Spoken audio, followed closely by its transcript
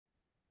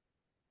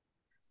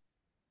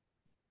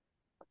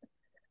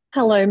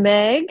Hello,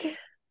 Meg.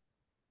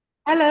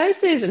 Hello,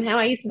 Susan. How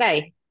are you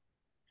today?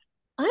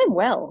 I'm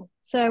well.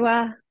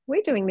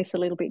 We're doing this a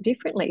little bit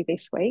differently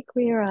this week.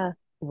 We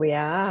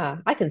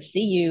are. I can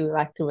see you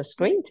like through a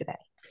screen today.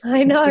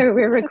 I know,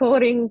 we're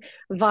recording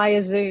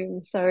via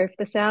Zoom. So if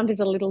the sound is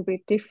a little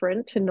bit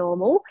different to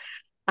normal,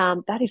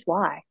 that is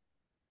why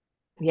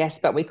Yes,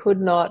 but we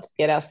could not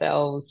get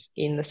ourselves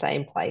in the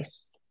same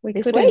place we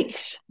this couldn't. week.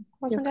 You're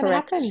Wasn't going to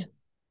correct. happen.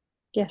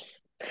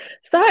 Yes.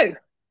 So,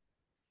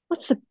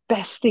 what's the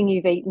best thing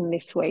you've eaten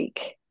this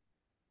week?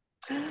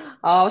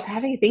 I was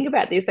having a think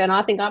about this, and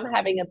I think I'm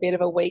having a bit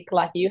of a week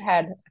like you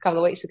had a couple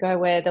of weeks ago,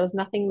 where there was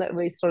nothing that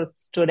really sort of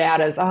stood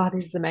out as, oh,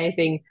 this is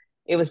amazing.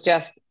 It was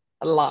just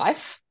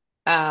life.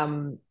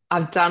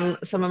 I've done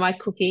some of my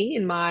cooking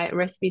in my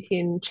recipe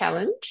tin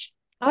challenge.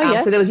 Oh,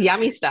 So there was yes.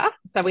 yummy stuff.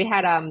 So we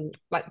had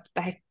like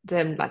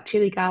the like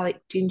chili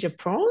garlic ginger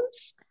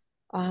prawns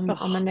on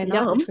Oh, Monday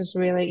night, which yum. was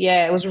really,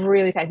 yeah, it was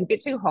really tasty. A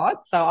bit too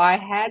hot. So I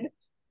had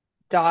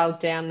dialed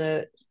down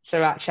the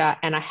sriracha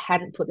and I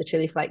hadn't put the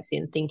chili flakes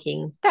in,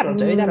 thinking that'll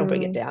do, that'll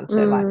bring it Mm, down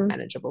to like mm.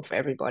 manageable for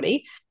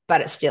everybody.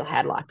 But it still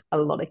had like a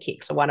lot of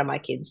kick. So one of my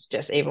kids,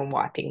 just even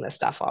wiping the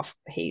stuff off,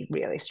 he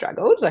really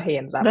struggled. So he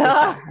ended up with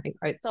having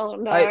Oh,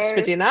 oats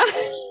for no. dinner.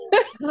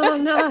 Oh,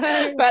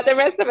 no. But the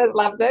rest of us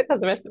loved it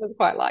because the rest of us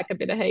quite like a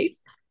bit of heat.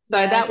 So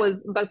Yes. that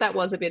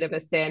was a bit of a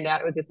standout.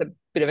 It was just a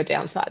bit of a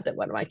downside that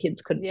one of my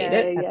kids couldn't eat Yeah,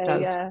 it. That yeah,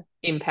 does yeah.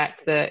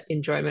 impact the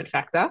enjoyment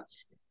factor.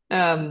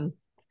 Um,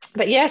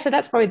 but yeah, so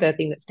that's probably the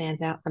thing that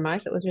stands out the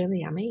most. It was really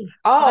yummy.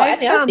 Oh, and I've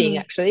the other thing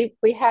actually,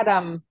 we had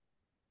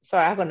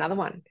sorry, I've got another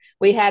one.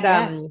 We had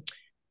yeah.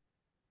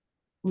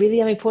 really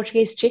yummy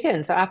Portuguese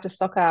chicken. So after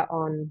soccer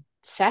on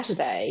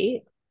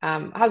Saturday,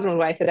 husband was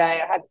away for the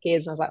day. I had the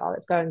kids and I was like, oh,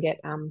 let's go and get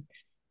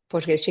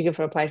Portuguese chicken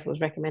from a place that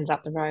was recommended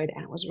up the road,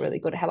 and it was really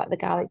good. It had like the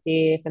garlic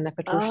dip and the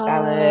fettuccine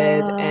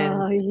salad and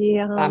Oh,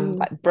 yum.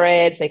 like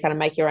bread, so you kind of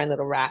make your own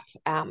little wrap.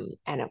 And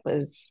it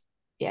was,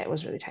 yeah, it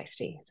was really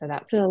tasty. So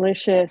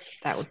Delicious.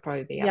 that would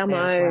probably be up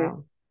there as Yummo.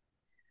 well.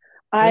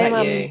 What I'm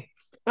about you?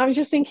 I was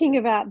just thinking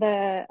about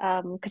the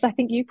because I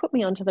think you put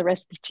me onto the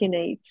recipe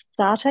to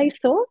satay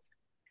sauce.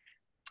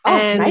 Oh,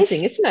 it's And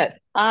amazing, isn't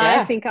it? I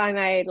Yeah. think I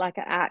made like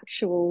an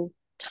actual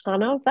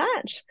ton of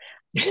that.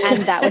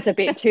 And that was a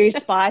bit too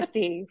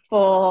spicy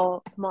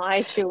for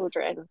my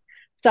children.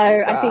 So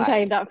I think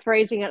I ended Right. up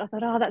freezing it. I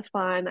thought, oh, that's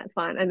fine, that's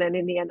fine. And then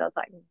in the end, I was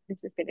like, this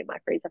has been in my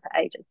freezer for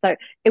ages. So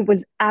it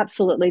was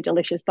absolutely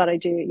delicious. But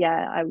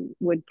I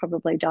would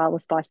probably dial the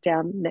spice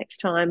down next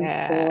time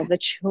for Yeah. the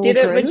Did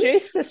it children.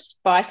 reduce the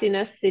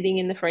spiciness sitting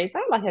in the freezer?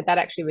 Like, had that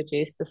actually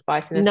reduced the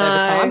spiciness over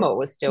time, No, or it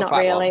was still not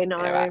quite warm? really.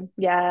 Yeah, right. No.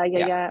 Yeah, yeah,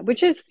 Yeah. yeah.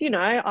 Which is,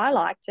 I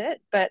liked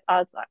it, but I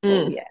was like,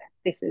 well, Mm. yeah,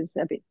 this is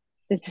a bit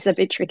this is a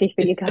bit tricky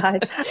for you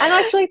guys. And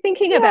actually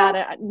thinking Yeah. about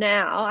it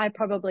now, I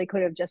probably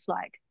could have just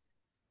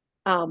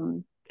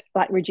um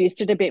like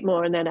reduced it a bit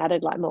more and then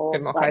added like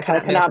Bit more more like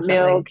coconut milk coconut or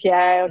something. milk,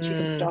 yeah, or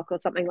chicken Mm. stock or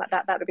something like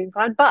that. That would have been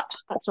fine. But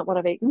that's not what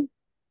I've eaten.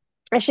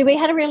 Actually, we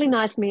had a really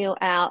nice meal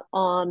out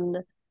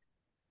on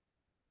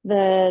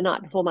the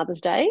night before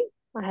Mother's Day.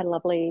 I had a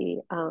lovely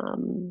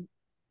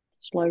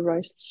slow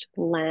roast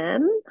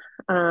lamb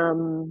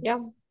um, Yeah.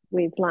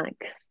 with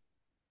like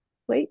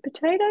sweet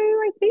potato,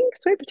 I think,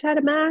 sweet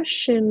potato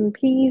mash and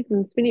peas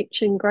and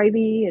spinach and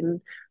gravy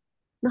and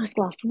nice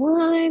glass of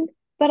wine.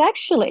 But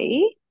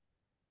actually,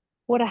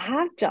 what I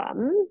have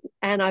done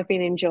and I've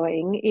been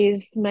enjoying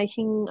is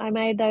I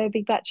made a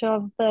big batch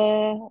of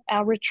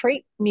our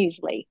retreat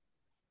muesli.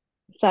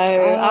 So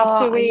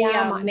after Oh, yeah, we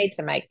I might need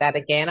to make that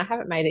again. I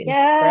haven't made it in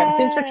forever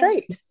since yeah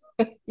retreat.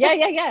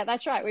 yeah,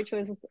 that's right, which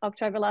was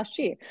October last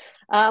year.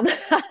 Um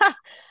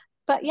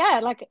but yeah,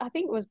 like I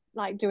think it was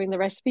like doing the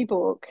recipe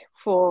book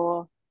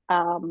for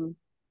um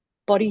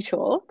body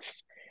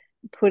talks,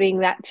 putting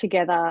that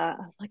together. I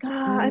was like,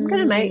 Mm.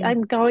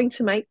 I'm going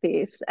to make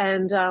this.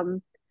 And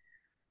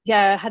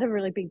yeah, I had a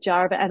really big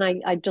jar of it and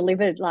I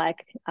delivered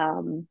like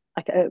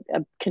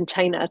a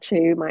container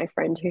to my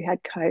friend who had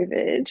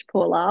COVID,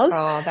 poor love.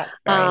 Oh, that's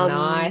very Um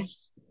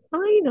nice.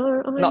 I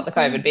know, Not I'm the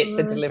so COVID bit,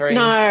 the nice. delivering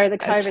No, the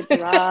as COVID's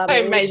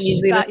homemade rubbish.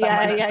 muesli to But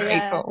someone. yeah, That's yeah,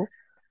 very yeah. cool.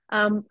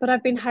 But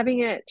I've been having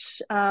it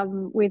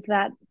with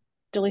that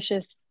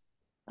delicious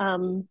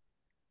um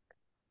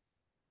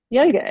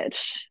yogurt.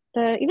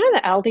 The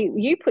Aldi,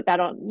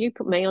 you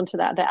put me onto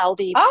that, the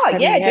Aldi Oh,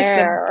 yeah, just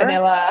the Premier.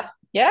 vanilla.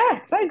 Yeah,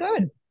 it's so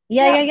good.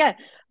 Yeah, yeah, Yeah. yeah.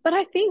 But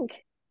I think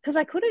because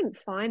I couldn't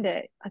find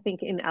it, I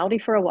think in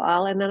Aldi for a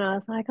while, and then I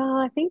was like, oh,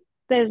 I think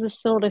there's a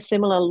sort of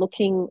similar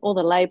looking, all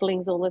the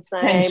labeling's all the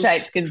Same same.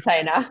 shaped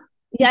container.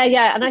 Yeah,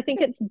 yeah, and I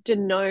think it's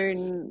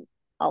Danone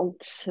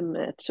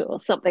Ultimate or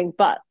something,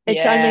 but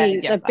it's Yeah,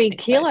 only the yes, I big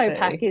think so kilo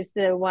pack too. is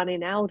the one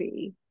in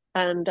Aldi.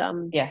 And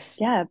Yes.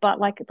 yeah, but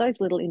like those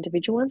little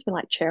individual ones with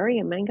like cherry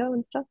and mango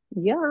and stuff.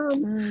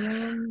 Yum.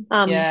 Mm,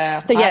 Um,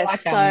 yeah, so I yes,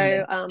 like so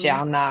the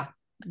Jalna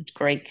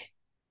Greek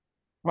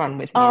one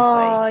with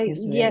muesli. oh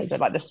Is really good,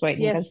 like yes, the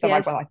sweetened yes, ones, but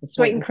like yes. I like the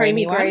Sweet sweet and and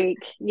creamy creamy one. Greek.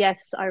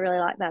 Yes, I really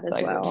like that as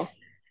So good. well.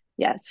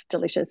 Yes,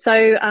 delicious.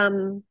 So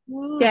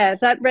yeah, Nice.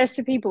 that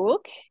recipe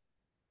book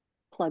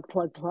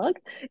plug,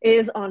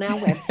 is on our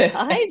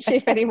website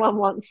if anyone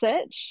wants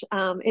it.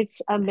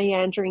 It's a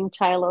meandering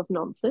tale of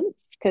nonsense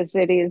because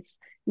it is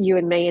you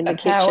and me in the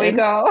That's how we kitchen.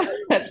 go.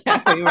 That's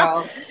how we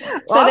roll.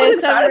 Well, So I was there's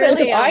some excited then because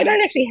really I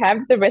don't actually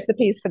have the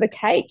recipes for the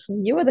cakes.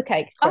 You were the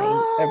cake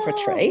queen of oh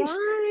retreat. right,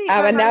 right,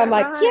 And right, now I'm right,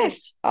 like, right.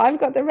 yes, I've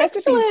got the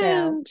recipes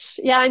now. Excellent.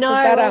 Yeah, I Because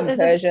know. that Well,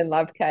 Persian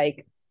love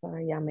cake, so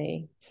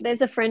yummy.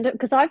 there's a friend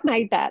because I've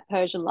made that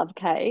Persian love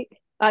cake.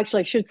 I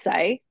actually should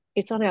say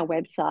it's on our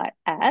website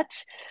at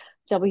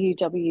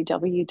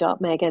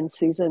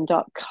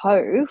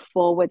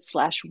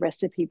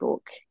www.megansusan.co/recipe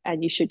book.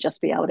 And you should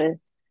just be able to,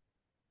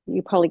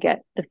 you probably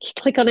get the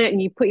click on it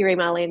and you put your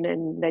email in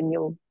and then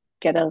you'll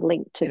get a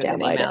link to It'll get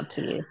download it. emailed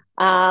to you.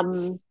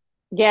 Um,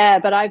 yeah,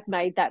 but I've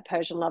made that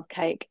Persian love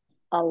cake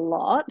a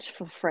lot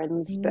for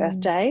friends' Mm.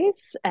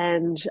 birthdays.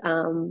 And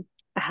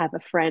I have a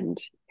friend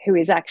who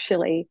is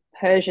actually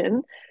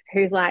Persian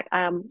who's like,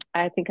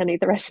 I think I need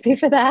the recipe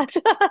for that.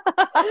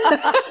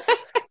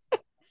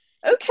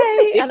 It's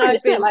so Okay. And different, I've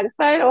isn't it? been, Like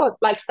so,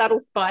 like subtle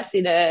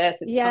spiciness.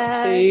 It's not too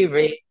yes.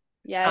 rich,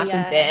 Yeah, nice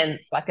and yeah.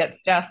 dense. Like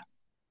it's just,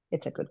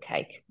 it's a good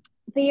cake.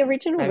 The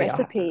original Maybe I'll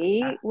have to make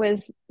that. recipe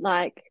was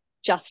like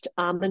just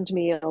almond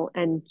meal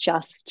and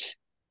just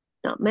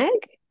nutmeg.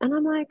 And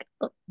I'm like,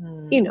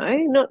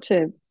 Mm. not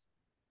to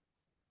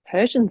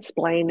Persian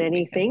splain Think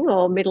we can. anything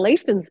or Middle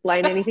Eastern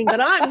splain anything,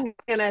 but I'm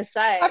going to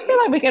I feel say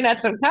like we can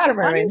add some cardamom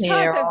one in type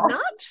here. of Or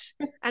nut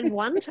and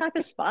one type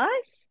of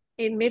spice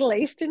in Middle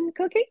Eastern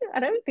cooking? I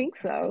don't think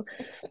so.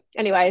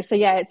 Anyway, so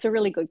yeah, it's a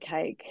really good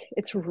cake.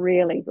 It's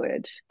really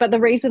good. But the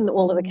reason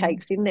all of the mm,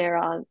 cakes in there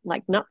are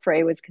like nut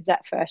free was because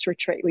that first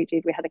retreat we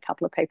did, we had a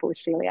couple of people with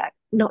celiac,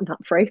 not nut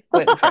free,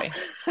 gluten free.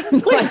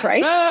 gluten Like,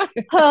 free.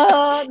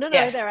 oh, No, they're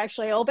yes.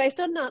 actually all based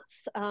on nuts.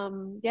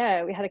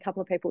 Yeah, we had a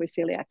couple of people with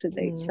celiac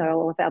disease, so Mm,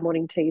 all of our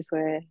morning teas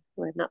were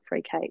nut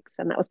free cakes,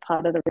 and that was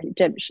part of the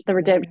redemption. The yeah.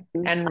 redemption.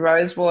 And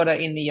rose water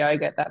in the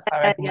yogurt. That's I Yeah,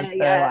 reckon yeah, was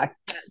the yeah. like.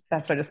 That's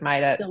That's what just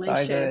made it so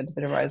delicious. good. A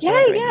bit of rose Yeah,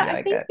 water in the yeah. yogurt.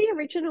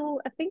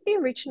 I think the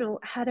original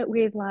had it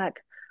with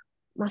like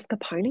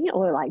mascarpone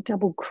or like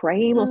double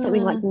cream or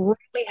something like Mm,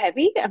 really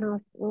heavy, and I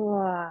was,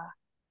 oh.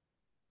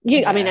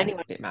 I mean, yeah, a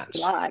anyone bit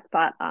you much. like,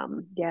 but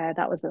yeah,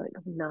 that was a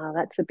no,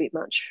 that's a bit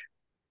much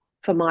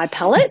for my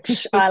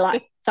palate. I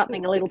like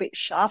something a little bit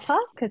sharper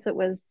because it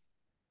was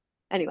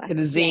anyway. Bit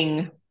of Yeah,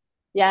 zing.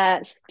 yeah,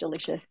 it's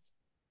delicious,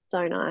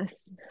 so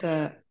nice.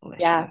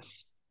 Yeah,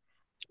 Delicious.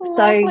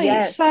 so Lovely.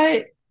 yes,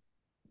 So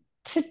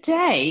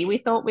today we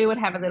thought we would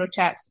have a little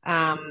chat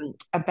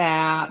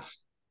about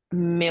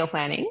meal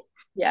planning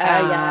yeah,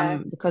 yeah,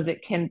 because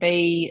it can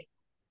be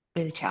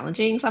really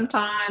challenging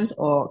sometimes,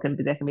 or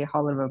there can be a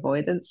whole lot of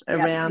avoidance yeah,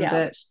 around yeah.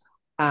 it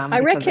I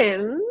because it's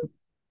reckon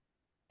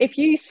if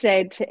you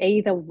said to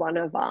either one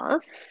of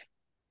us,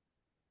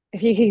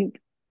 if you could,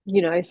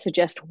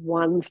 suggest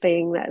one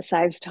thing that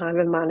saves time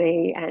and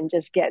money and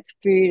just gets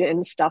food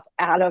and stuff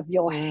out of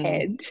your mm,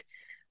 head,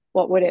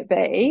 what would it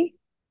be?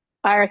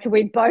 I reckon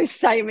we'd both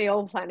say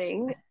meal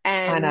planning,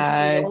 I and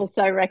we'd know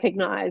also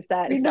recognize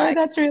that we it's know like,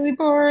 that's really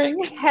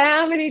boring.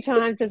 how many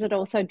times does it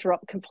also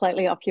drop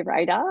completely off your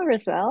radar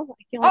as well?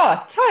 Like you're like,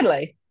 Oh,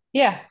 totally.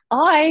 Yeah.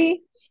 I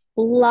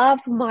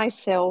love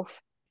myself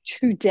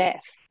to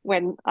death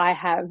when I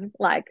have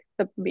like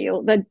the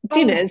Oh,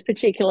 dinners,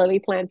 particularly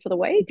planned for the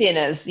week.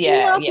 dinners. Yeah,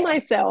 Love yeah.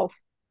 myself.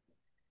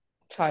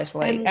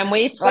 Totally. And And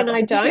we've when like I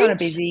particularly on a don't,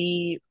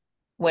 busy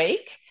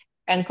week,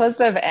 and because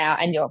of our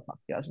and yours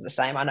is the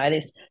same, I know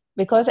this,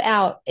 because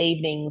our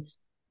evenings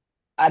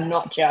are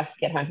not just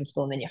get home from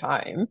school and then you're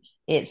home.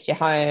 It's you're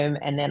home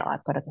and then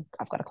I've got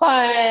a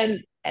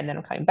client and then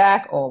I'm coming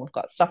back, or we've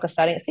got soccer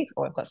starting at 6,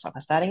 or we've got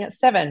soccer starting at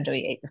 7. Do we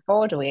eat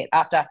before? Do we eat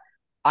after?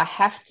 I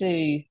have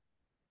to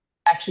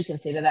actually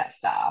consider that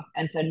stuff.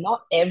 And so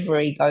not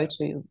every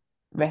go-to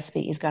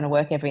recipe is going to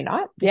work every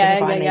night, because yeah,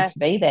 if I yeah, need yeah. to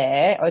be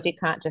there, or if it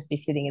can't just be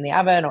sitting in the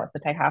oven, or it's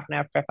going to take half an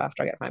hour prep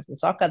after I get home from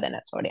soccer, then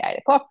it's already 8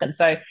 o'clock. And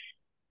so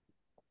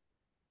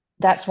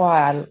that's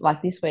why I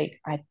like this week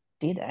I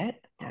did it.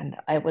 And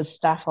it was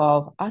stuff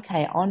of,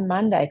 okay, on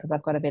Monday, because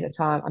I've got a bit of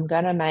time, I'm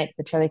going to make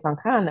the chili con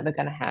carne that we're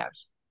going to have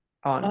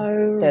on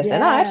Oh Thursday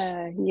night,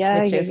 yeah, yeah,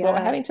 which yeah, is what we're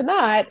yeah. having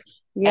tonight.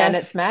 And Yes.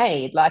 it's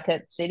made like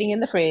it's sitting in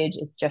the fridge.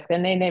 It's just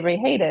going to need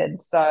reheated.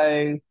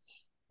 So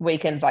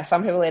weekends, like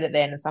some people eat it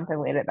then and some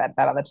people eat it that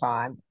other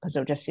time, because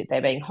it'll just sit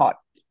there being hot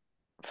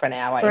for an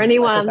hour For in the slow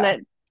anyone cooker. that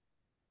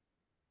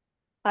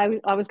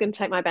I was going to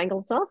take my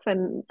bangles off,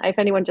 and if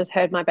anyone just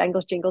heard my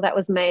bangles jingle, that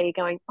was me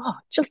going, "Oh,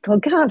 just on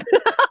gun."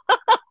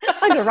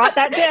 I'm gonna write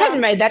that Hadn't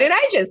down. made that in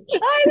ages.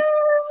 I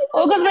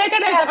Well, because know. we're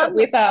going to Because have it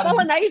with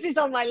bolognese is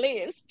on my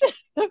list,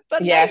 but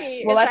yes.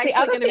 maybe Well, it's that's the actually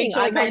other going to be thing.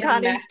 chili con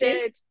carne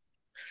instead.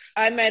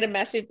 I made a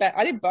massive batch.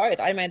 I did both.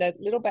 I made a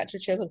little batch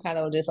of chili con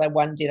carne, just like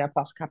one dinner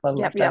plus a couple of Yep,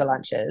 leftover yep.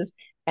 lunches.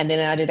 And then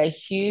I did a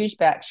huge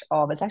batch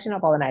of, it's actually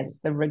not bolognese, it's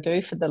the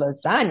ragu for the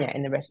lasagna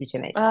in the recipe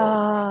techniques book,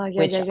 Ah, yeah,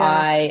 which yeah, yeah,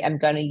 I am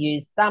going to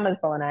use some as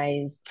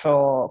bolognese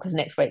for, because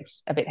next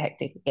week's a bit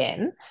hectic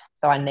again.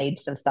 So I need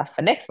some stuff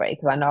for next week,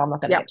 because I know I'm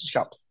not going to yep, get to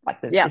shops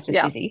like this. yep, It's just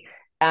yep. busy.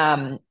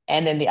 And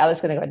then the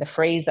other's going to go in the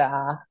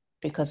freezer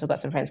because we've got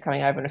some friends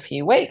coming over in a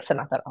few weeks. And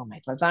I thought, I'll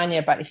make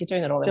lasagna. But if you're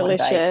doing it all in one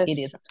day, it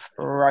is Delicious. a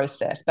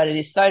process. But it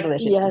is so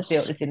delicious. It's Yes.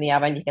 built, it's in the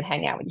oven. You can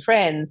hang out with your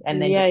friends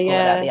and then Yeah, just pull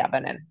it out of yeah. the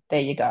oven and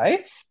there you go.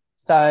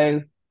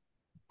 So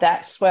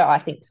that's where I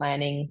think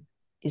planning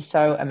is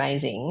so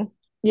amazing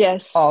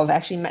Yes. of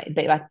actually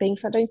like being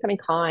doing something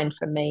kind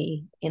for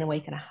me in a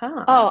week and a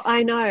Oh, half.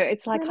 I know.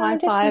 It's like And high I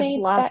just five need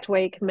that. last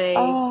week, me.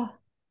 Oh,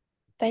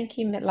 thank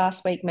you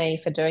last week, me,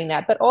 for doing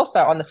that. But also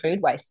on the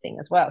food waste thing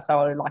as well. So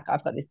like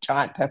I've got this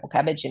giant purple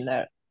cabbage in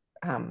the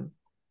um,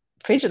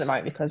 fridge at the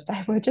moment because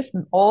they were just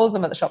all of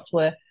them at the shops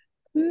were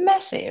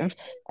massive.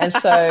 And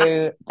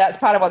so that's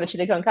part of what the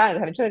chili con carne. We're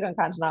having chili con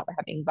carne tonight. We're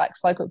having like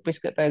slow cooked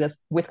brisket burgers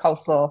with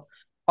coleslaw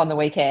on the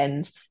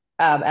weekend.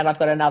 And I've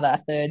got another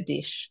third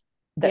dish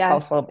that Yeah.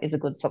 coleslaw is a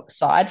good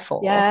side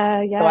for.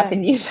 Yeah, So I yeah.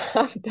 can use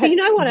You that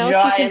know what else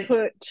you can giant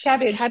put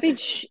cabbage.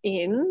 cabbage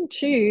in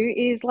too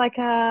is like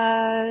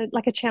a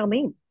chow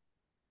mein.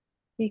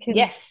 You can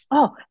Yes,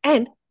 oh,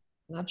 and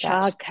love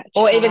that.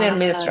 Or even a chard.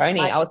 minestrone.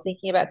 Like I was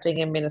thinking about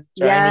doing a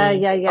yeah,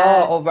 minestrone. yeah, Oh,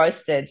 yeah. or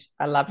roasted.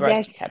 I love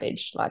roasted Yes.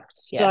 cabbage. Like,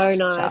 So yes,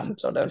 nice.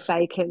 sort of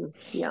Bacon.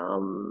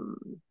 Yum.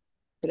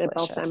 Bit of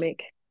delicious.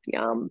 balsamic.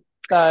 Yum.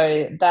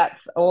 So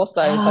that's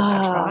also something I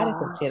try to Ah,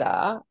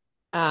 consider,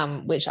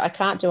 which I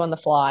can't do on the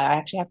fly. I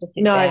actually have to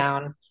sit no.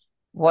 down.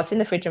 What's in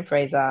the fridge and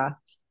freezer?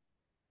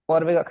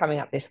 What have we got coming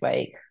up this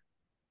week?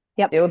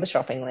 Yep. Build the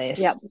shopping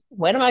Yep. list.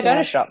 When am I going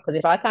to Yeah. shop? Because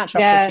if I can't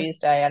shop till Yeah.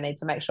 Tuesday, I need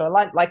to make sure,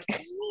 like, because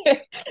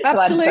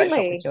I don't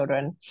shop with Absolutely.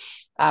 children.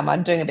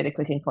 I'm doing a bit of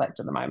click and collect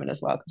at the moment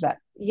as well because that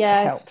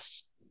Yes.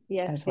 helps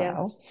Yes. as Yes.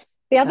 well.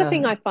 The other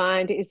thing I Um,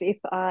 find is if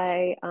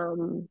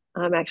I'm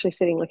actually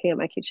sitting looking at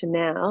my kitchen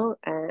now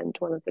and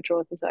one of the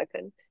drawers is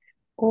open,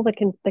 all the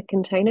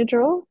container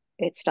drawer,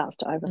 it starts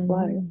to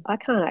overflow. mm. I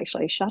can't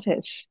actually shut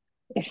it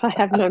if I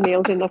have no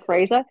meals in the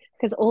freezer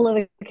because all of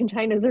the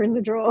containers are in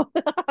the drawer.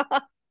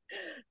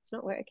 It's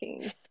not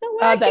working. It's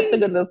not That's a working.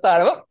 good little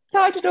sign of, oh, it's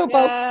time to do a Yeah,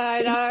 bulk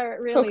I know, it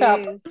cook really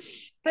up.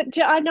 is. But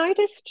I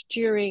noticed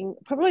during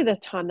probably the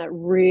time that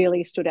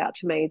really stood out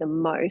to me the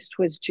most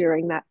was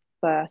during that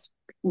first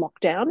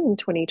lockdown in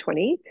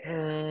 2020,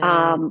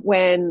 Mm,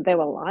 when there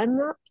were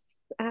lineups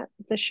at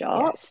the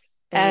shops. yes.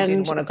 And you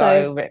didn't And want to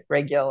so, go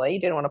regularly.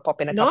 You didn't want to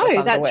pop in a couple of no,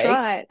 times a that's week.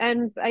 right.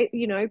 And,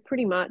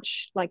 pretty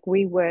much like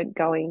we weren't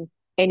going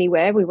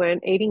anywhere. We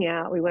weren't eating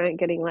out. We weren't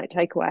getting like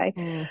takeaway.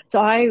 Mm.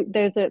 So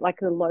there's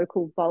like a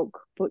local bulk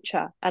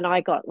butcher and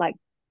I got like,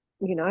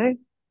 you know,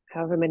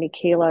 however many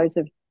kilos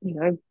of,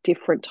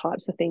 different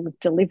types of things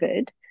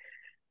delivered.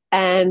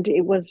 And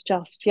it was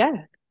just,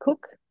 yeah,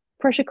 cook,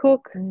 pressure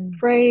cook, Mm.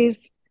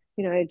 freeze,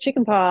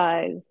 chicken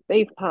pies,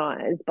 beef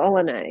pies,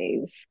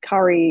 bolognese,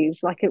 curries.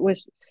 Like it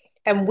was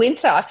And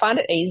winter, I find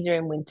it easier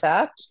in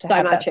winter to so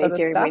have much that sort of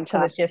easier in stuff because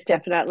winter, it's just a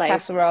definitely.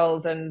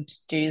 casseroles and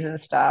stews and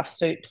stuff.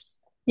 Soups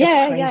just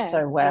Yeah, freeze yeah, so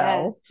yeah,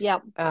 well, yeah,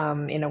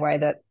 in a way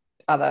that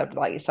other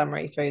like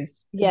summery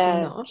foods do yeah.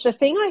 not. The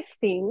thing I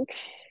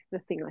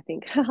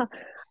think,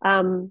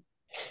 um,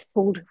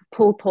 pulled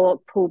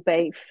pork, pulled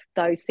beef,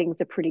 those things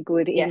are pretty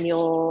good in Yes,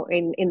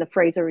 in the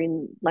freezer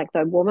in like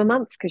the warmer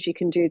months because you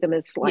can do them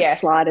as like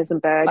yes, sliders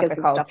and like burgers a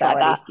and cold stuff like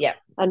salad that is. Yep.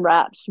 and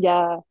wraps.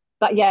 Yeah.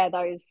 But yeah,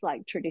 those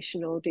like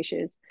traditional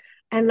dishes.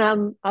 And I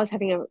was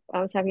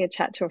having a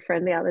chat to a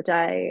friend the other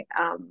day,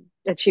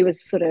 and she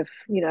was sort of,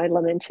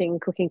 lamenting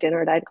cooking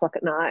dinner at 8 o'clock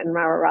at night and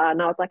rah rah rah.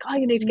 And I was like, oh,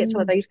 you need to get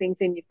some of Mm. these things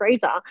in your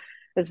freezer.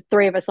 There's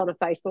three of us on a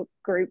Facebook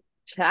group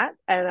chat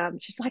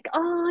and she's like,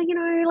 oh,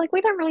 like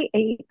we don't really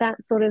eat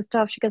that sort of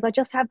stuff. She goes, I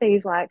just have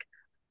these like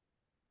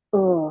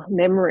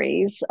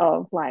memories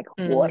of like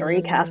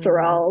watery Mm.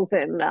 casseroles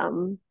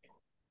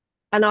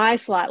and I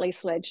slightly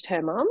sledged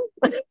her mum.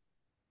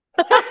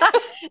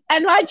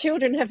 And my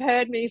children have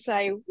heard me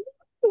say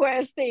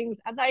worse things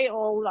and they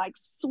all like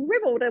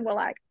swiveled and were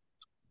like,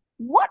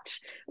 what?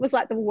 It was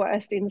like the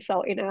worst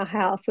insult in our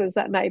house was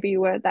that maybe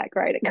you weren't that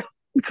great at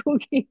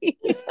cooking.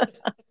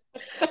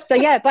 So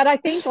yeah, but I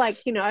think like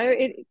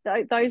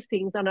those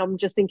things, and I'm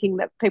just thinking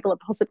that people are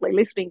possibly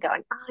listening,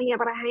 going, "Oh yeah,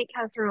 but I hate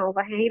casseroles.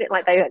 I hate it."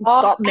 Like they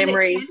Oh, got and it can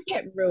memories.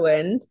 get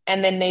ruined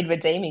and then need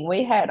redeeming.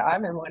 I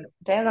remember when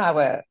Dan and I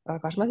were, oh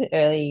gosh, my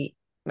early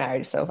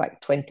marriage, so it was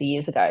like 20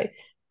 years ago.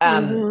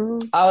 Hmm.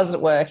 I was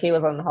at work, he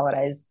was on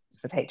holidays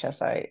as a teacher,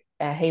 so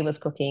he was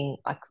cooking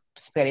like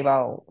spaghetti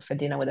bowl for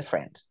dinner with a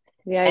friend.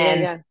 Yeah, yeah,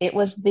 And yeah. it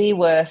was the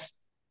worst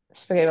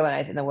spaghetti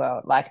bolognese in the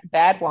world. Like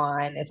bad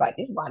wine is like,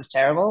 this wine's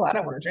terrible. I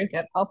don't want to drink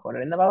it. I'll put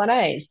it in the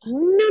bolognese.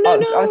 No, no,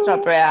 Oh, it's not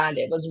no. brown.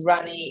 It was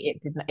runny.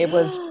 It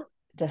was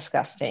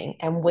disgusting.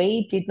 And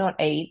we did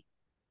not eat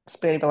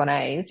spaghetti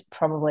bolognese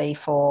probably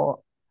for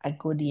a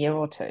good year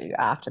or two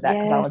after that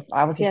because Yes,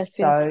 I was yes, just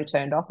yes. so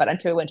turned off. But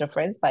until we went to a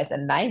friend's place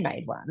and they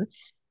made one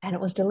and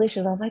it was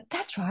delicious. I was like,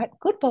 that's right,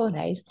 good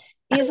bolognese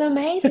is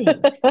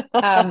amazing.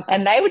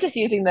 And they were just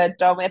using the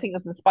dolmy, I think it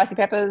was the spicy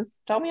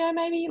peppers, dolmio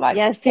maybe, like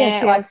Yes,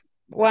 yes, can like yes.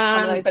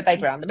 Some of one, but they those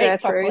browned the stir meat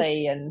throughs.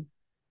 properly and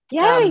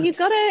Yeah, um you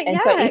gotta,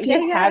 and so yeah, if yeah,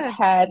 you have yeah.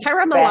 had bad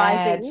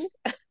Caramelizing.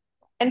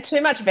 and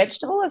too much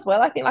vegetable as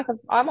well. I think like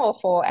I'm all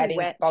for Too adding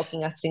wet.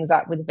 bulking things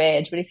up with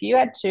veg, but if you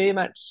add too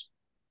much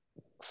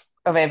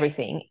of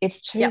everything,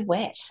 it's too Yep.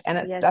 wet and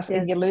it's Yes, just you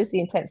yes. lose the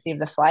intensity of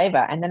the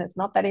flavor and then it's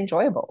not that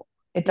enjoyable.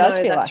 It does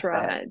No, feel that's like the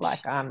right.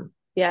 I'd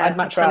Yeah, a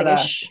much rather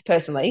punish.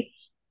 personally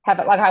have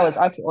it like I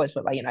always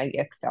put like,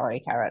 celery,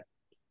 carrot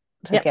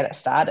to Yep. get it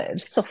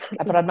started.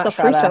 But I'd much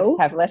rather Sofrito.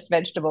 have less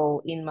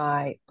vegetable in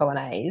my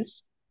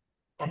bolognese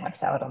and have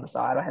salad on the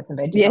side or have some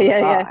veggies Yeah, on the yeah,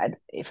 yeah. side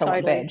if I want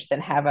Totally. veg than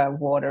have a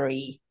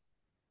watery,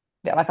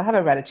 like I have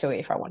a ratatouille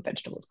if I want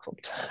vegetables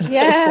cooked. I don't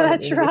Yeah, want them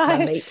that's in with my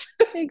right. meat.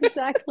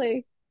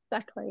 Exactly.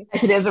 Exactly.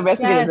 Actually, there's a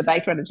recipe, there's Yes. a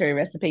baked ratatouille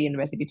recipe in the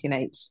Recipe Tin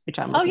Eats, which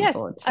I'm Oh, looking yes.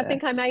 forward I to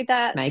think I made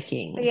that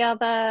making.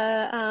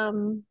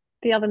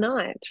 the other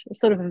night,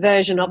 sort of a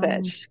version of it,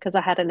 Um, because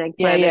I had an yeah,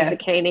 eggplant and yeah.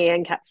 zucchini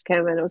and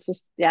capsicum, and it was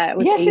just, yeah, it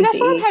was Yeah, see, that's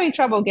what I'm easy. having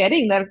trouble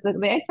getting. The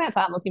eggplants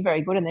aren't looking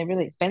very good and they're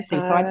really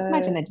expensive. So I just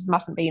imagine Uh, they just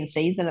mustn't be in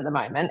season at the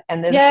moment.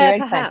 And there's a few yeah,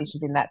 eggplant perhaps.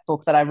 dishes in that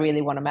book that I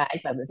really want to make.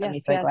 Like there's a Yes,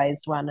 miso yes.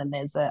 glazed one and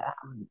there's a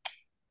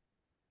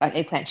like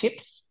eggplant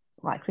chips,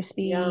 like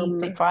crispy, deep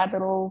Yum. fried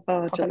little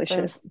Oh, pockets of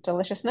delicious.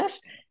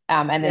 deliciousness.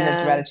 And then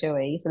there's Yeah,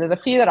 ratatouille. So there's a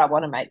few that I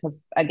want to make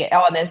because again,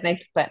 oh, and there's an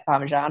eggplant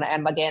parmesan.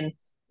 And again,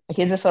 the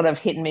kids are sort of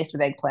hit and miss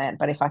with eggplant,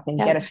 but if I can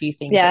yeah, get a few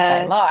things that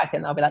they yeah, like,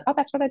 and they'll be like, oh,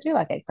 that's what I do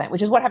like eggplant,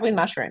 which is what happened with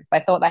mushrooms.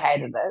 They thought they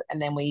hated it,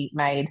 and then we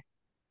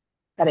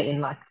had it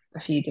in like a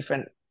few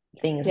different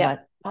things. yeah, Like,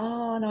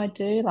 oh no, I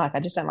do like. I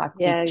just don't like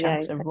yeah, big yeah.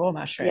 chunks of raw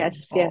mushroom.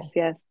 Yes, yes, Or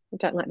yes. I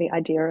don't like the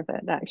idea of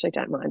it. I actually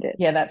don't mind it.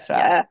 yeah, that's right.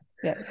 Yeah.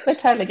 Yeah, we're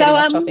totally So getting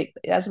off topic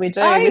as we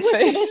do I with was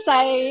food. going to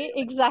say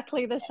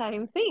exactly the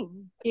same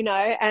thing,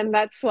 and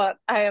that's what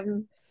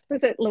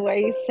was it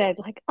Louise said,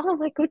 like, oh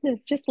my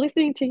goodness, just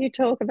listening to you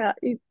talk about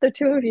the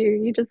two of you,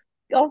 you just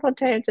go off on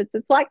tangents.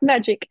 It's like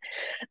magic.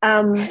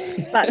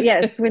 But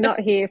yes, we're not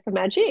here for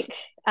magic.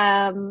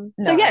 So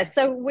No, yes,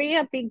 so we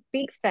are big,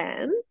 big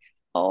fans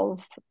of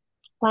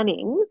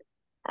planning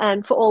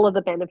and for all of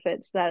the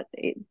benefits that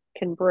it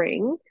can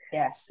bring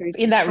yes, through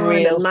in that time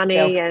real and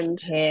self money and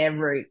care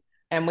route.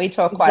 And we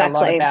talk quite a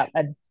lot exactly. about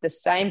the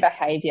same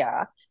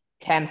behavior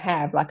can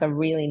have like a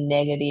really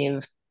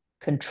negative,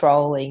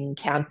 controlling,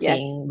 Yes.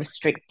 counting,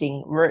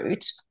 restricting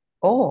route,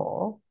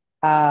 or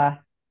uh,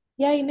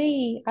 yay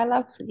me, I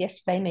love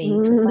yesterday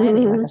me for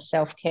planning, like a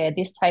self care.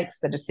 This takes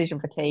the decision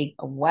fatigue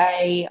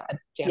away. Again,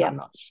 I'm Yep.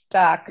 not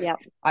stuck. Yep.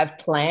 I've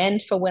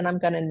planned for when I'm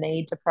going to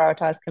need to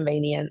prioritize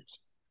convenience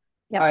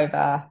Yep.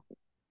 over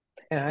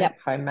Yep.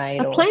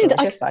 homemade I've or planned, I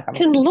delicious. Like I'm,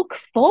 can look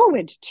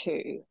forward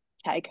to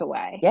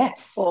takeaway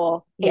yes,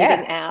 or yeah,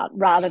 eating out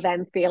rather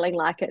than feeling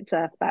like it's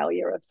a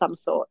failure of some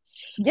sort.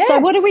 So, yeah.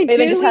 what are we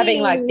Even just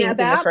having like doing things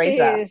in the about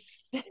freezer. this?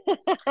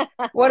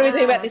 What are we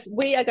doing about this?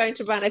 We are going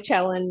to run a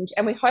challenge,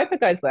 and we hope it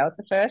goes well. It's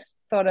the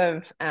first sort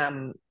of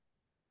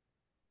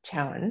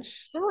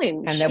challenge, and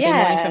Challenge. there'll be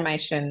more Yeah.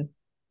 information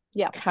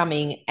Yep.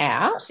 coming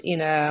out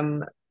in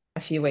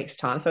a few weeks'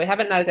 time. So we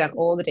haven't noted down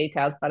all the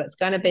details, but it's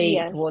going to be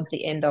Yes. towards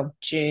the end of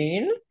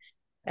June.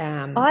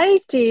 I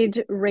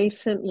did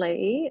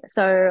recently.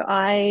 So,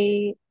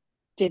 I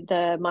did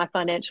the My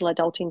Financial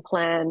Adulting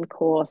Plan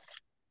course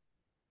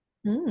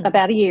hmm.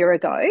 about a year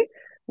ago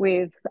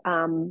with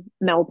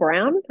Mel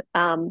Brown.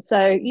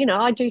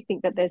 I do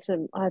think that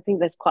I think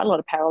there's quite a lot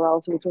of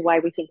parallels with the way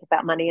we think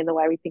about money and the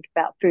way we think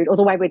about food, or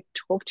the way we're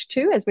talked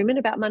to as women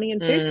about money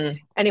and food. Mm.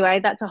 Anyway,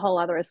 that's a whole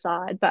other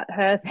aside. But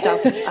her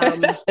stuff,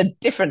 That's a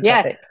different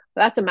yeah, topic.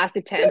 that's a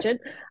massive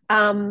tangent.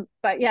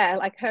 But yeah,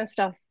 like her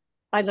stuff,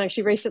 I know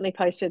she recently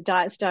posted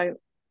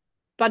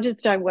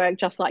budgets don't work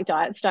just like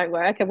diets don't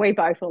work. And we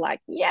both were like,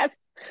 yes.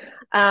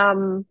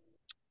 Um,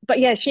 but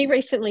yeah, she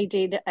recently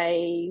did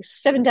a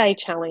 7-day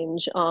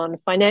challenge on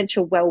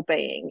financial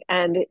well-being,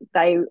 and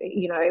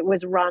it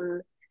was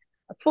run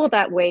for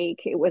that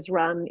week. It was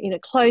run in a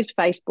closed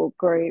Facebook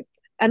group.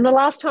 And the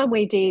last time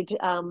we did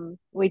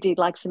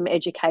like some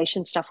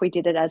education stuff. We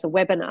did it as a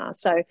webinar.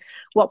 So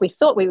what we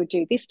thought we would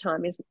do this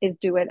time is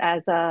do it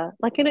as a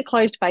like in a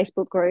closed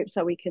Facebook group,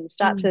 so we can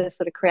start Mm. to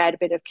sort of create a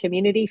bit of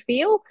community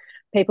feel.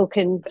 People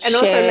can And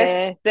also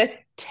share.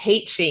 less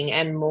teaching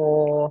and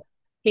more.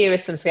 Here are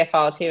some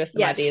scaffolds. Here are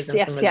some ideas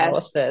Yes, and some yes, yes.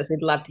 resources.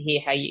 We'd love to hear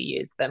how you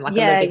use them. Like a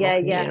little Yeah, bit more yeah,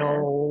 yeah.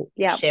 communal.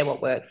 Yeah. Share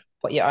what works,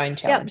 what your own Yep.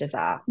 challenges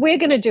are. We're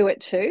going to do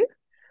it too.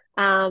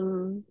 We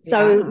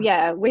So are.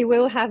 yeah, we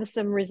will have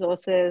some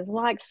resources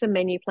like some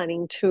menu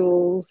planning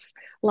tools,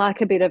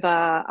 like a bit of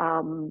uh,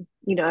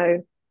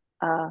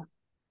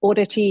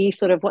 audity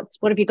sort of what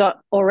have you got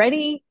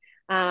already?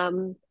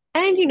 And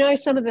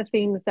some of the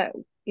things that,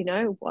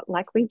 what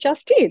like we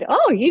just did.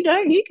 Oh,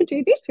 you could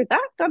do this with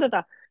that, da da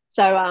da.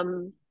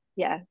 So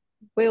yeah,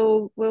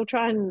 we'll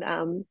try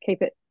and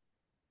keep it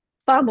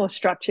far more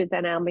structured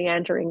than our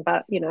meandering,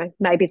 but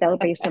maybe there'll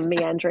be some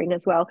meandering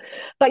as well.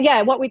 But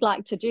yeah, what we'd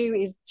like to do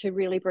is to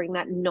really bring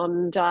that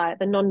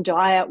the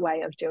non-diet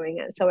way of doing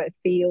it, so it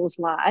feels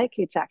like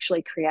it's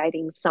actually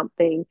creating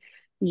something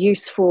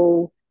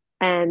useful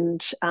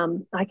and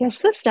I guess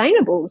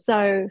sustainable.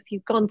 So if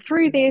you've gone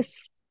through this,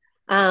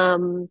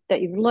 that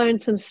you've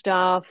learned some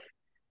stuff,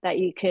 that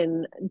you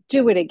can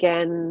do it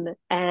again,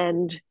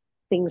 and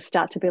things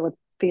start to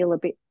feel a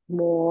bit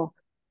more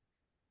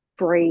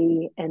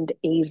free and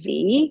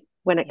easy.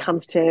 when it Yeah.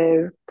 comes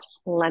to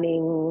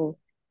planning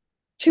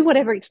to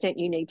whatever extent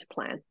you need to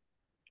plan.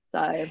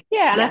 So,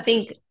 Yeah, and I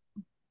think yes.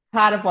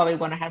 part of why we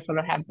want to have sort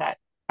of have that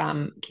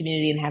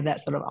community and have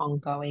that sort of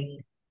ongoing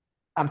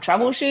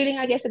troubleshooting,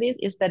 I guess it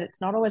is that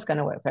it's not always going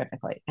to work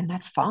perfectly, and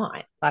that's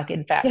fine. Like,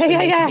 in fact, Yeah, we yeah,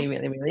 need to yeah. be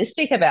really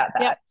realistic about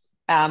Yep.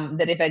 that.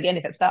 That if again,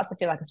 if it starts to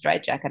feel like a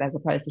straitjacket as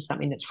opposed to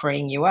something that's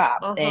freeing you up,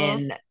 Uh-huh.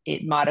 then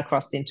it might have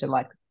crossed into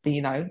like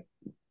being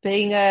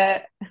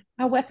a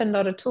weapon,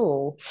 not a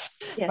tool,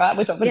 right?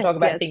 We Yes. often Yes, talk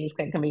about yes. things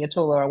can be a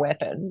tool or a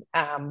weapon,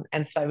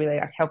 and so really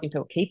like helping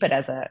people keep it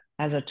as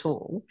a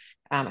tool,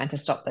 and to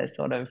stop those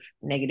sort of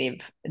negative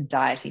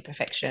diety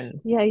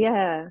perfection Yeah,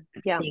 yeah.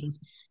 Yeah. things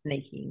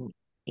sneaking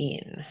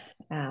in.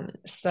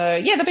 So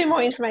yeah, there'll be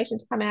more information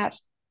to come out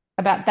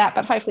about that,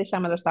 but hopefully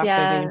some of the stuff we've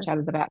even Yeah.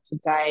 chatted about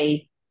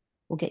today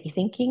will get you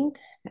thinking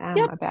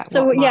Yep. about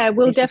So what might yeah,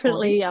 we'll be supportive.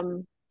 definitely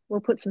we'll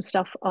put some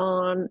stuff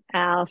on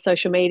our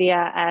social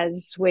media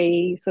as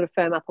we sort of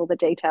firm up all the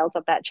details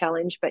of that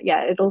challenge. But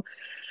yeah, it'll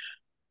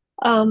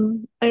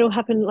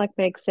happen like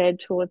Meg said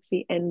towards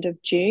the end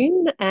of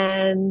June.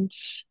 And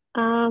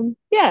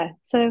yeah,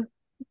 so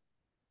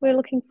we're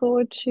looking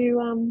forward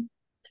to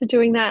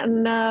doing that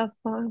and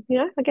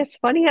I guess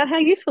finding out how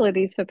useful it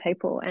is for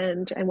people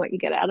and what you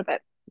get out of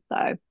it. So,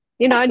 and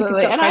if you've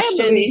Absolutely, got and I am really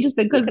questions,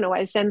 interested you can because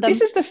always send this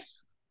them. is the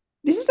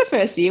this is the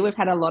first year we've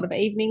had a lot of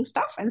evening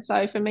stuff, and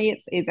so for me,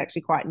 it's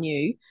actually quite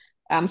new.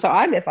 So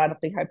I guess I'd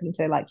be hoping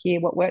to like hear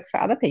what works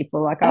for other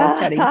people. Like I was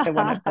chatting to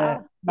one of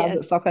the buds Yes.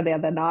 at soccer the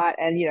other night,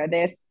 and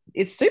there's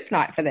it's soup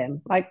night for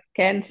them. Like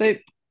canned soup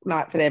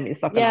night for them is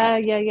soccer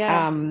night, Yeah, yeah,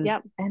 yeah.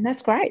 Yep. and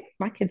that's great.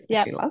 My kids Yep.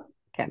 actually love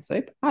canned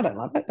soup. I don't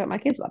love it, but my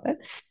kids love it.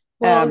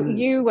 Well, Um,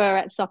 you were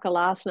at soccer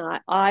last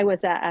night. I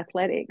was at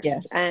athletics,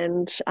 yes,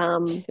 and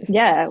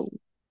yeah, yes.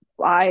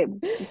 I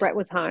Brett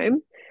was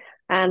home,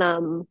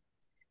 and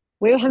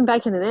we were having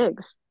bacon and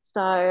eggs.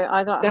 So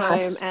I got home,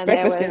 Nice and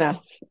there breakfast was,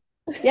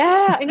 dinner.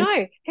 yeah, I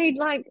know. He'd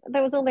like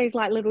there was all these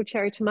like little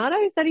cherry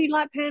tomatoes that he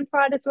like pan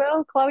fried as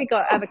well. Chloe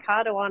got Oh,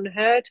 avocado on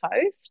her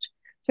toast,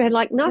 so we had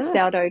like nice nice.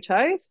 sourdough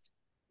toast.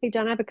 He'd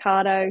done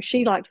avocado.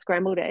 She liked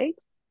scrambled eggs.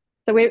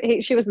 So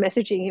she was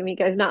messaging him. He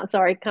goes, "No,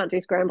 sorry, can't do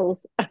scrambles,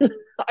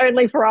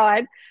 only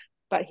fried."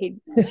 But she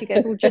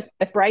goes, "Well, just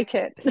break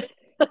it."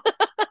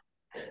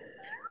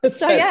 So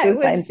So yeah, the it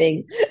same was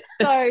thing.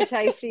 so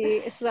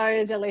tasty,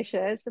 so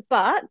delicious.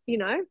 But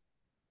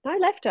no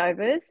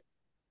leftovers.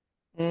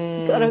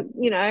 Gotta,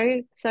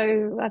 Mm.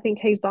 so I think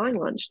he's buying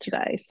lunch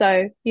today.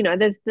 So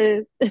there's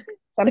the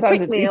Sometimes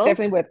quick it's meal.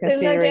 definitely worth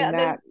There's no considering doubt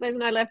that. there's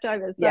no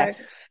leftovers. So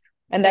Yes.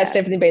 And that's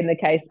yeah, definitely been the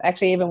case.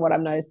 Actually, even what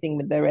I'm noticing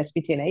with the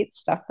recipe 10 eats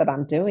stuff that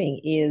I'm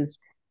doing is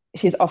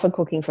she's often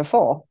cooking for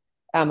four.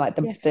 Like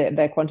yes,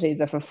 the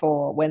quantities are for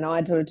four. When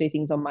I sort of do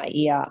things on my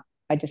ear,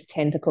 I just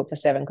tend to cook for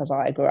seven because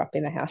I grew up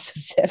in a house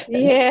of seven,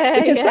 yeah,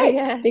 which is yeah, great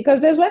yeah,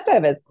 because there's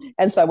leftovers.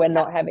 And so we're yeah,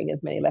 not having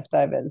as many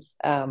leftovers,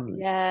 which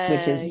yeah,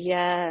 is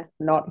yeah.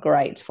 not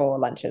great for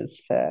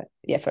lunches for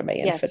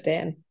me and for Yes,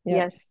 Dan. Yeah.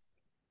 yes.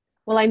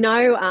 Well, I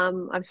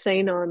know I've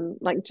seen on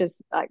like just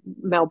like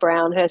Mel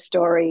Brown her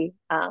story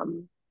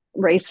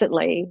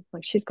recently.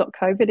 Like she's got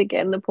COVID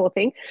again, the poor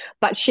thing.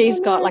 But Oh she's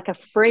got no. like a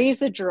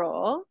freezer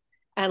drawer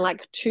and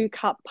like 2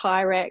 cup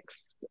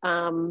Pyrex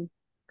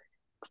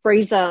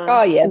freezer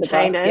Oh yeah, the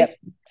glass. containers Yep.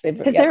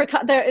 Super, because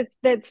yep.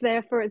 it's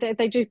there for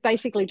they do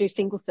basically do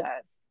single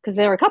serves because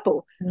they're a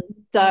couple.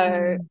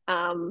 So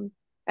Mm.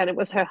 and it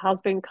was her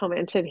husband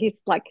commented, he's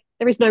like,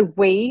 there is no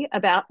we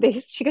about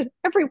this. She goes,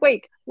 every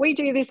week we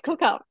do this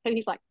cook up. And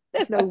he's like,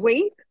 there's no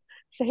we.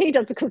 So he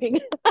does the cooking.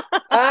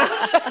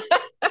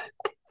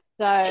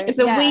 So It's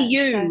a Wii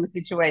yeah, so U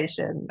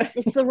situation.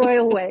 it's the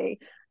royal we.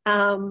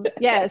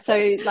 Yeah,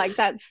 so like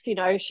that's,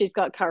 she's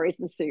got curries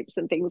and soups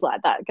and things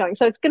like that going.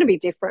 So it's going to be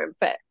different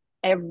for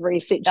every Oh,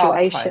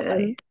 situation.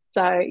 totally.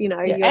 So,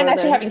 Yeah, and you're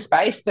actually the having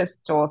space to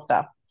store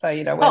stuff. So,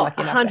 we're oh,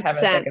 lucky enough to have a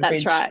 100%. second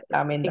That's fridge right.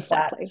 in the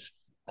flat Exactly.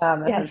 that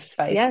has Yes,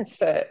 space yes.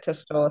 to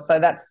store. So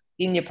that's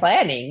in your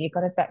planning. You've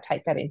got to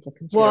take that into What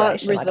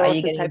consideration. Like, are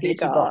you resources getting a have you veggie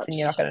box got? and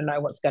you're not going to know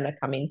what's going to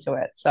come into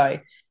it? So,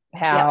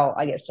 Yep. how,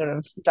 I guess, sort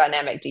of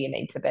dynamic do you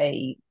need to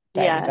be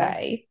day to Yeah.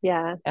 day?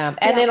 Yeah. And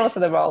Yep. then also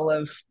the role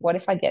of what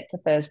if I get to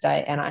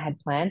Thursday and I had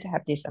planned to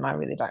have this and I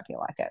really don't feel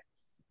like it?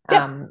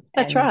 Yep.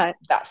 That's And right.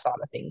 that side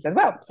of things as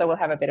well. So we'll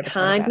have a bit of a chat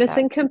about Kindness that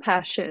and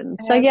compassion.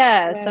 So as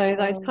yeah, so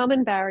those well,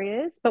 common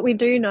barriers, but we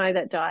do know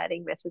that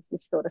dieting messes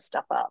this sort of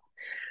stuff up.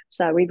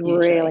 So we'd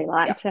really usually.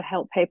 like Yeah. to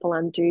help people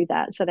undo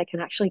that so they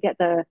can actually get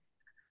the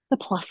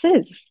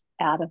pluses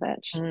out of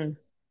it. Mm,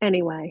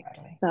 Anyway,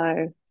 totally.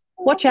 so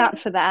watch out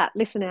Lovely. for that,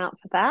 listen out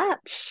for that,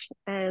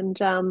 and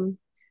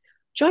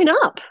join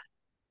up.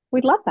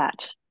 We'd love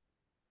that.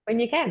 When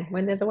you can,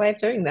 when there's a way of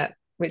doing that,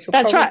 which will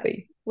That's right.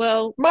 probably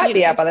Well, might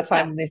be out by the yeah.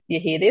 time you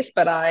hear this,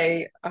 but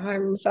I'm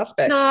No,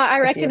 suspect I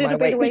looking at reckon my it'll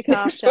be the week week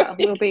next after.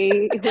 We'll week.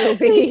 be we'll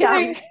Me be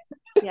too.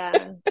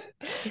 yeah.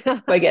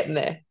 We're getting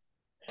there.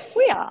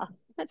 We are.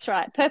 That's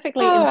right.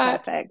 Perfectly All right.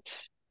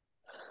 imperfect.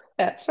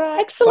 That's right.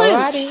 All Excellent.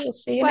 righty. We'll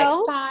see you next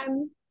Well,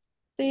 time.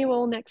 see you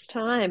all next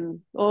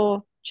time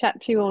or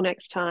chat to you all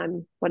next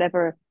time,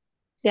 whatever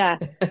Yeah.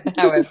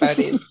 however it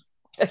is.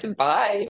 Bye.